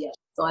 He said, yes.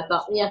 So I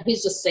thought, yeah,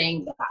 he's just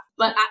saying that.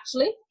 But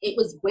actually, it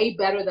was way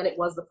better than it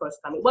was the first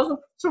time. It wasn't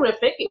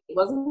terrific. It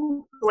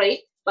wasn't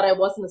great. But I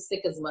wasn't as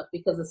sick as much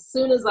because as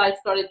soon as I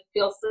started to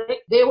feel sick,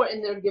 they were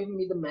in there giving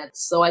me the meds.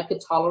 So I could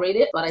tolerate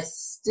it, but I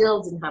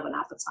still didn't have an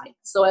appetite.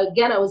 So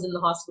again, I was in the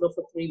hospital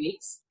for 3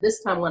 weeks.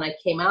 This time when I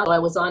came out, I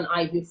was on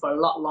IV for a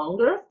lot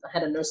longer. I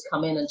had a nurse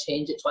come in and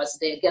change it twice a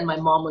day. Again, my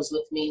mom was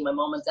with me. My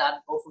mom and dad,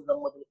 both of them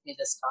were with me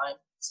this time.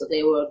 So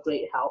they were a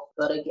great help.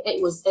 But again,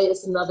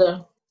 it's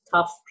another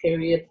tough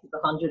period, the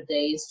 100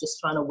 days, just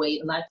trying to wait.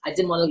 And I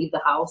didn't want to leave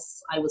the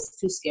house. I was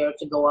too scared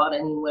to go out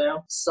anywhere.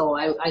 So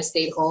I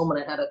stayed home,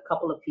 and I had a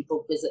couple of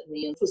people visit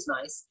me, and it was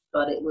nice.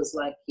 But it was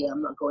like, yeah,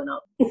 I'm not going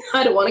out.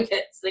 I don't want to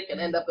get sick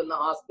and end up in the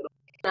hospital.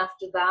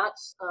 After that,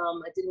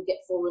 I didn't get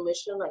full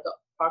remission. I got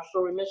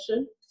partial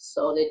remission.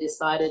 So they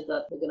decided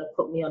that they're going to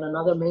put me on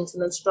another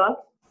maintenance drug.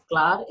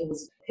 Glad it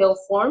was pill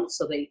form,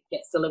 so they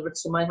get delivered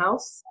to my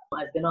house.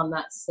 I've been on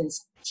that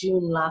since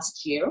June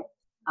last year.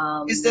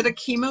 Is that a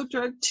chemo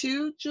drug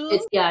too, Jules?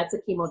 It's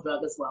a chemo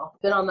drug as well.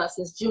 Been on that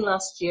since June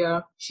last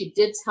year. She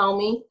did tell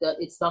me that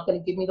it's not going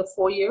to give me the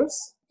 4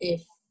 years.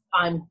 If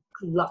I'm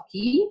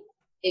lucky,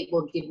 it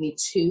will give me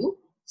 2.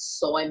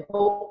 So I'm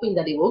hoping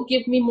that it will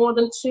give me more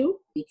than 2,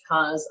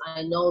 because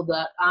I know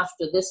that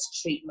after this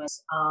treatment,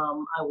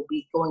 I will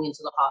be going into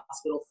the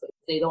hospital if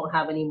they don't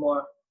have any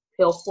more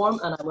pill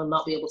form, and I will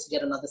not be able to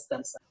get another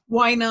stem cell.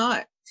 Why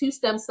not? 2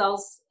 stem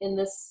cells in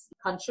this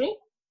country,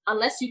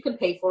 unless you can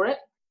pay for it,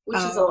 which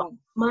is a lot of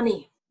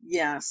money.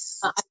 Yes.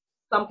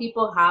 Some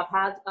people have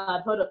had,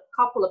 I've heard a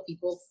couple of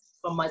people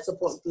from my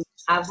support group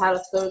have had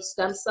a 3rd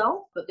stem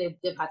cell, but they've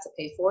had to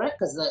pay for it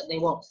because they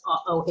won't,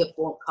 OHIP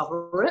won't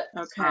cover it.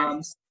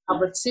 Okay.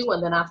 covered too.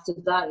 And then after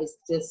that is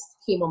just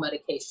chemo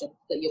medication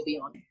that you'll be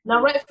on.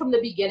 Now, right from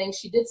the beginning,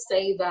 she did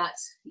say that,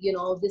 you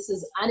know, this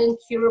is an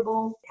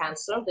incurable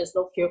cancer. There's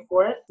no cure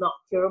for it. Not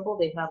curable.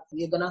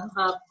 You're going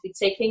to be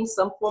taking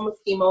some form of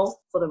chemo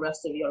for the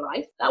rest of your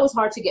life. That was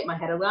hard to get my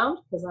head around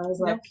because I was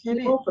like,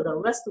 chemo for the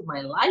rest of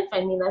my life?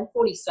 I mean, I'm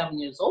 47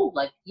 years old.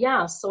 Like,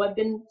 yeah. So I've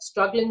been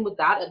struggling with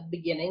that at the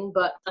beginning,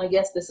 but I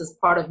guess this is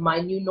part of my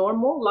new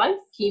normal life.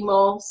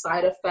 Chemo,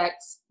 side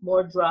effects,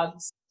 more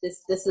drugs.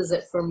 This is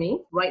it for me.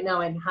 Right now,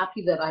 I'm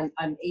happy that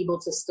I'm able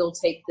to still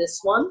take this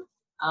one.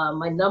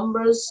 My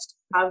numbers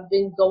have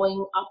been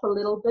going up a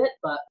little bit,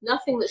 but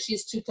nothing that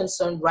she's too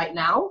concerned right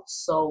now.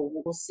 So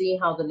we'll see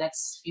how the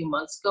next few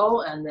months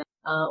go, and then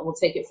we'll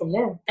take it from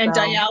there. And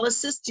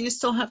dialysis, do you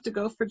still have to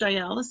go for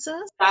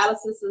dialysis?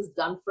 Dialysis is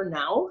done for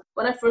now.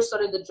 When I first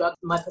started the drug,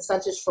 my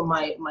percentage for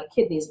my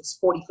kidneys was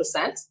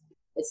 40%.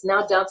 It's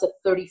now down to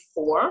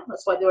 34.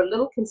 That's why they're a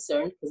little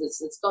concerned because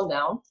it's gone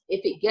down.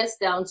 If it gets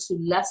down to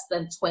less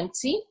than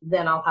 20,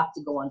 then I'll have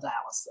to go on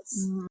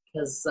dialysis.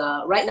 Because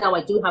right now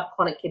I do have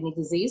chronic kidney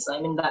disease.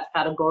 I'm in that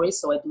category,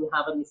 so I do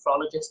have a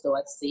nephrologist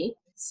OXC.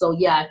 So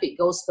yeah, if it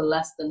goes to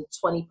less than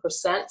 20%,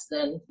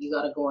 then you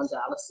got to go on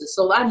dialysis.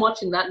 So I'm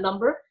watching that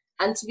number.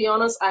 And to be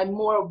honest, I'm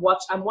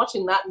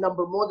watching that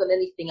number more than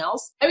anything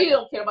else. I really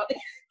don't care about the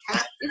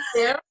cat. It's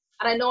there,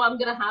 and I know I'm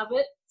going to have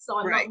it. So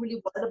I'm not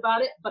really worried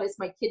about it, but it's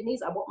my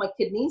kidneys. I want my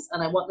kidneys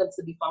and I want them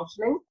to be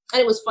functioning.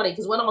 And it was funny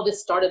because when all this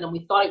started and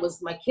we thought it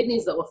was my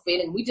kidneys that were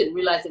failing, we didn't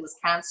realize it was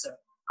cancer.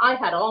 I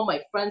had all my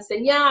friends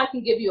saying, yeah, I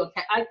can give you a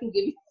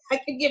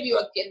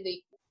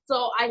kidney.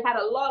 So I had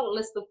a long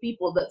list of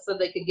people that said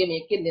they could give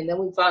me a kidney. And then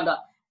we found out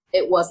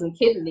it wasn't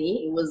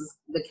kidney, it was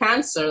the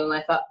cancer. And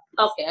I thought,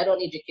 okay, I don't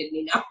need your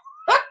kidney now.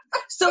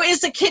 So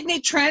is a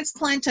kidney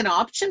transplant an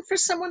option for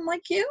someone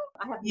like you?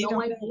 I have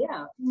no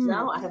idea.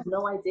 No, I have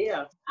no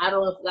idea. I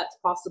don't know if that's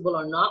possible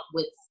or not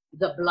with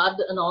the blood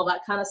and all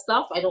that kind of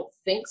stuff. I don't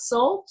think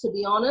so, to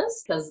be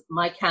honest, because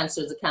my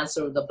cancer is a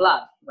cancer of the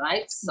blood,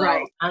 right? So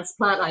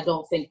transplant, I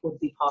don't think would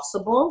be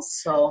possible.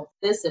 So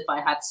if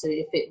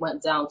it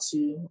went down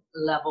to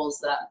levels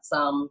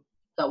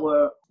that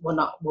were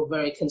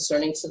very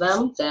concerning to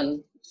them,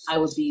 then I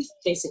would be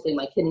basically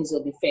my kidneys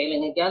would be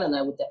failing again, and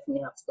I would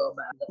definitely have to go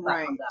back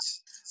on that.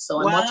 So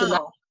I'm watching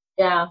that.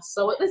 Yeah,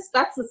 so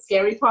that's the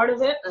scary part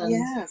of it. And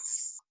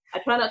yes, I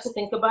try not to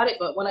think about it,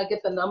 but when I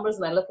get the numbers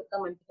and I look at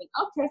them, I'm thinking,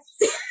 okay.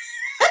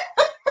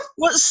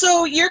 Well,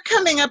 so you're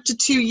coming up to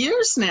 2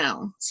 years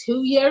now.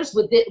 2 years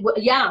with it,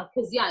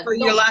 for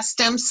your last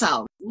stem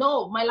cell.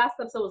 No, my last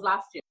stem cell was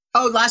last year.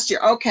 Oh, last year.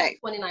 Okay.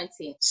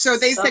 2019. So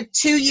they said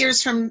 2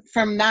 years from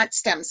that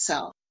stem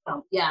cell.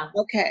 Yeah.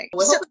 Okay.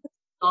 We hope it's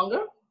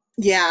longer.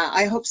 Yeah,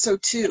 I hope so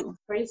too.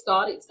 Praise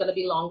God, it's going to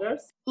be longer.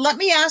 Let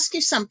me ask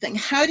you something.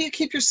 How do you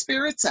keep your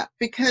spirits up?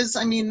 Because,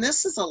 I mean,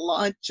 this is a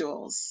lot,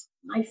 Jules.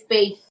 My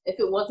faith. If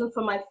it wasn't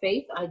for my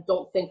faith, I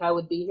don't think I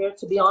would be here,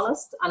 to be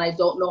honest. And I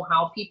don't know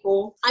how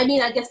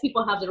I guess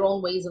people have their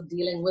own ways of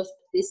dealing with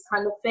this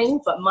kind of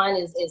thing, but mine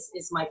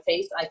is my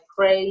faith. I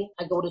pray,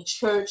 I go to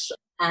church,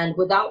 and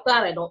without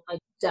that, I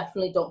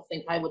definitely don't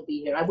think I would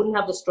be here. I wouldn't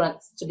have the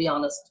strength, to be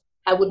honest.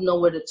 I wouldn't know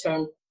where to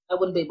turn. I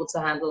wouldn't be able to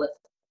handle it.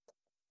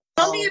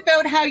 Tell me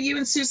about how you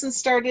and Susan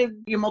started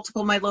your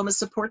multiple myeloma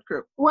support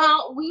group.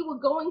 Well, we were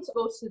going to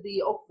go to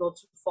the Oakville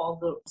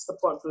fall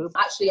support group.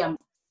 Actually, I'm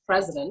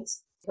president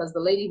because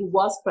the lady who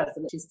was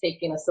president, she's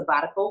taking a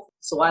sabbatical.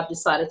 So I've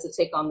decided to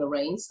take on the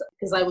reins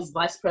because I was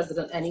vice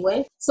president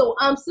anyway. So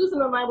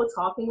Susan and I were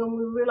talking and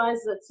we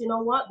realized that, you know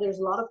what, there's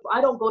a lot of,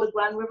 I don't go to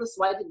Grand River,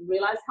 so I didn't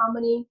realize how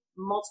many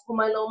multiple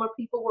myeloma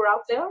people were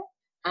out there.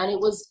 And it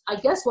was, I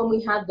guess, when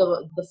we had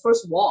the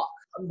first walk,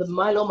 the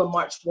Myeloma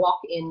March walk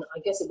in, I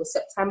guess it was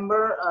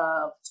September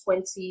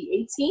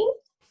 2018.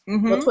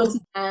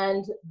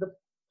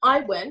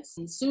 I went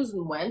and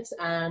Susan went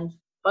and a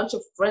bunch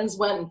of friends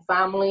went and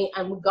family,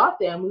 and we got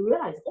there and we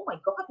realized, oh my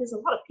God, there's a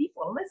lot of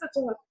people. And I said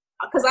to her,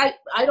 because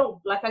I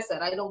don't, like I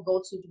said, I don't go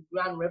to the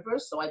Grand River,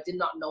 so I did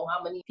not know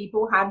how many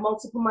people had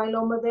multiple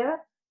myeloma there.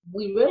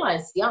 We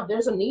realized, yeah,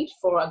 there's a need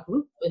for a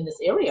group in this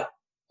area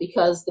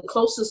because the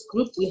closest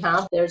group we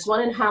have, there's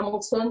one in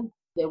Hamilton.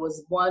 There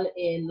was one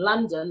in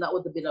London, that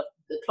would have been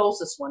the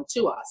closest one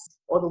to us,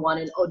 or the one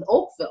in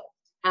Oakville.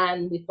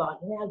 And we thought,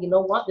 yeah, you know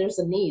what? There's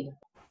a need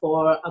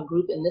for a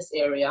group in this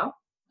area.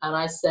 And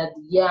I said,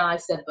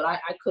 but I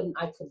couldn't,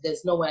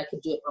 there's no way I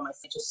could do it by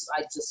myself.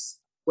 I just,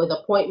 with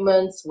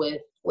appointments,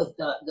 with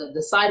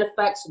the side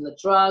effects and the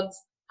drugs,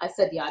 I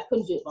said, yeah, I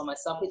couldn't do it by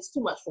myself. It's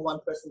too much for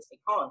one person to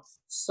take on.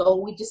 So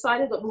we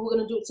decided that we were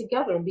going to do it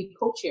together and be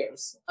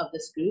co-chairs of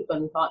this group,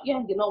 and thought,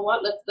 yeah, you know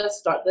what? Let's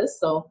start this.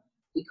 So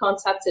we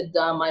contacted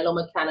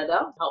Myeloma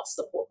Canada,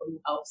 who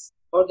helps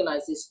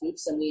organize these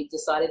groups, and we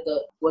decided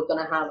that we're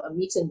going to have a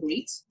meet and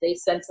greet. They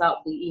sent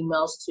out the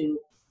emails to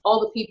all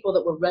the people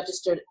that were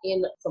registered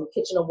from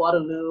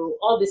Kitchener-Waterloo,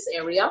 all this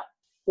area,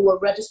 who were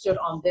registered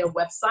on their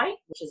website,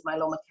 which is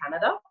Myeloma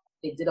Canada.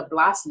 They did a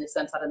blast and they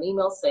sent out an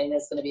email saying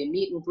there's going to be a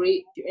meet and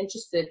greet. If you're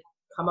interested,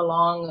 come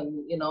along,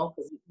 and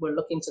because we're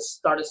looking to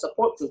start a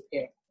support group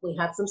here. We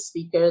had some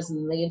speakers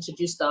and they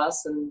introduced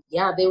us. And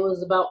yeah, there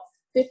was about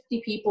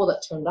 50 people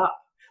that turned up.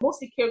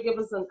 Mostly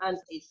caregivers and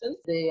patients.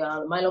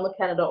 The Myeloma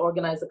Canada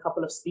organized a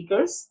couple of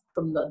speakers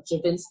from the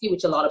Javinsky,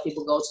 which a lot of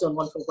people go to, and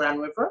one from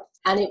Grand River.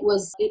 And it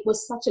was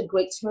such a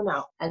great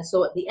turnout. And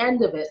so at the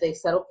end of it, they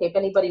said, okay, if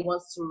anybody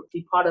wants to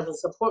be part of a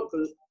support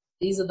group,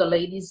 these are the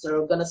ladies that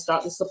are going to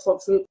start the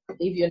support group.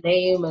 Leave your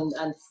name and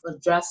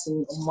address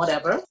and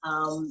whatever.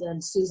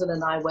 And Susan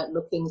and I went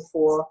looking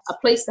for a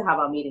place to have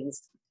our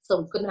meetings. So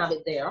we couldn't have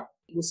it there.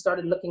 We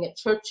started looking at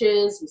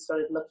churches. We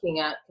started looking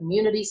at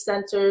community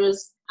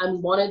centers. And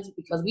we wanted,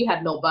 because we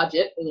had no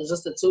budget, it was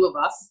just the two of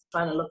us,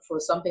 trying to look for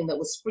something that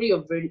was free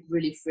or really,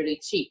 really, really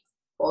cheap.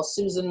 Well,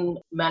 Susan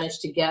managed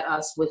to get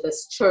us with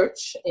this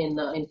church in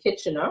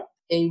Kitchener.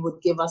 They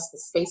would give us the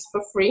space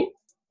for free.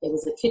 It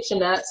was a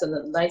kitchenette and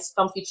the nice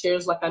comfy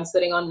chairs like I'm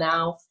sitting on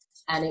now.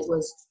 And it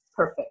was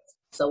perfect.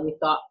 So we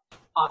thought,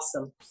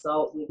 awesome.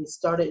 So we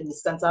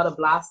sent out a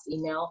blast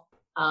email.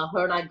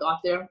 Her and I got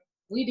there.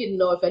 We didn't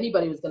know if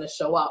anybody was going to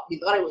show up. We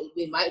thought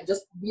it might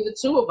just be the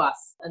two of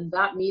us. And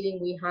that meeting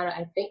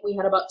I think we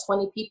had about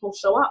 20 people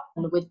show up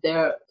with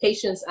their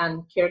patients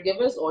and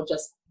caregivers, or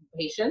just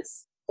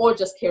patients, or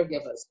just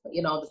caregivers.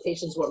 You know, the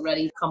patients weren't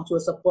ready to come to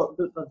a support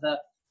group, of the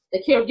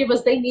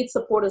caregivers, they need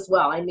support as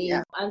well. I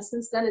mean, And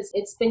since then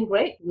it's been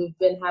great. We've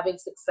been having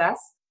success.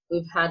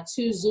 We've had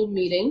 2 Zoom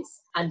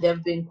meetings and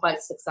they've been quite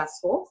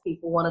successful.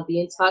 People want to be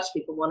in touch.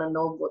 People want to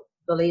know what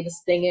the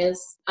latest thing is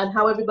and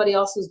how everybody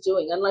else is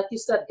doing. And like you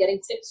said, getting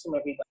tips from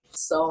everybody.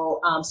 So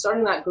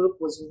starting that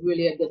group was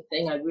really a good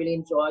thing. I really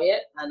enjoy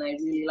it. And I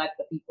really like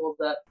the people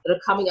that are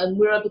coming, and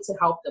we're able to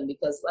help them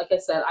because, like I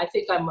said, I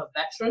think I'm a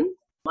veteran.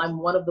 I'm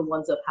one of the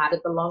ones that have had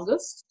it the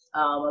longest. A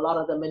lot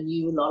of them are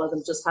new. A lot of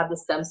them just had the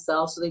stem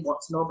cells, so they want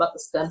to know about the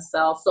stem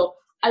cells. So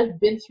I've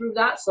been through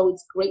that, so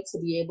it's great to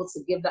be able to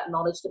give that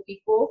knowledge to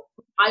people.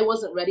 I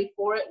wasn't ready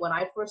for it when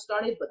I first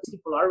started, but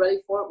people are ready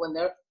for it when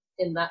they're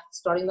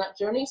starting that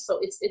journey. So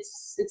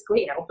it's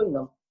great helping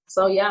them.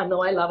 So yeah,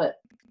 no, I love it.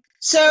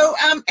 So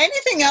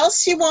anything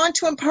else you want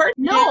to impart?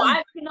 No,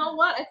 you know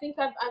what? I think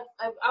I've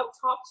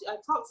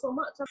talked so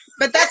much.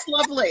 But that's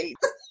lovely.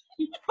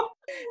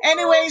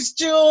 Anyways,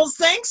 Jules,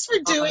 thanks for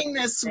doing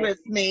this with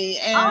me.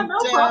 And, no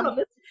problem.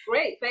 This is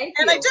great. Thank you.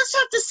 And I just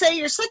have to say,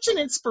 you're such an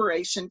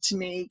inspiration to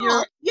me. You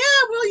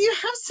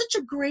have such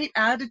a great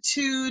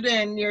attitude,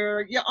 and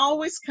you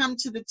always come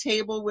to the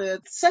table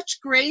with such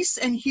grace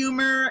and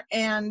humor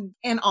and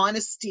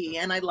honesty,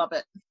 and I love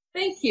it.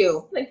 Thank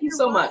you. Thank you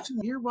so much.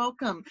 You're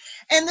welcome.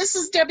 And this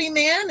is Debbie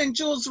Mann and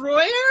Jules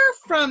Royer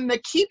from the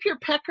Keep Your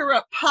Pecker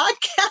Up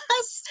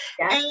podcast.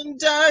 Yes. And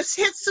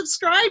hit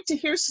subscribe to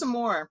hear some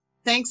more.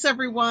 Thanks,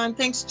 everyone.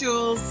 Thanks,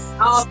 Jules.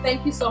 Oh,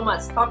 thank you so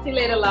much. Talk to you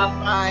later, love.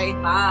 Bye.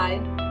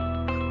 Bye.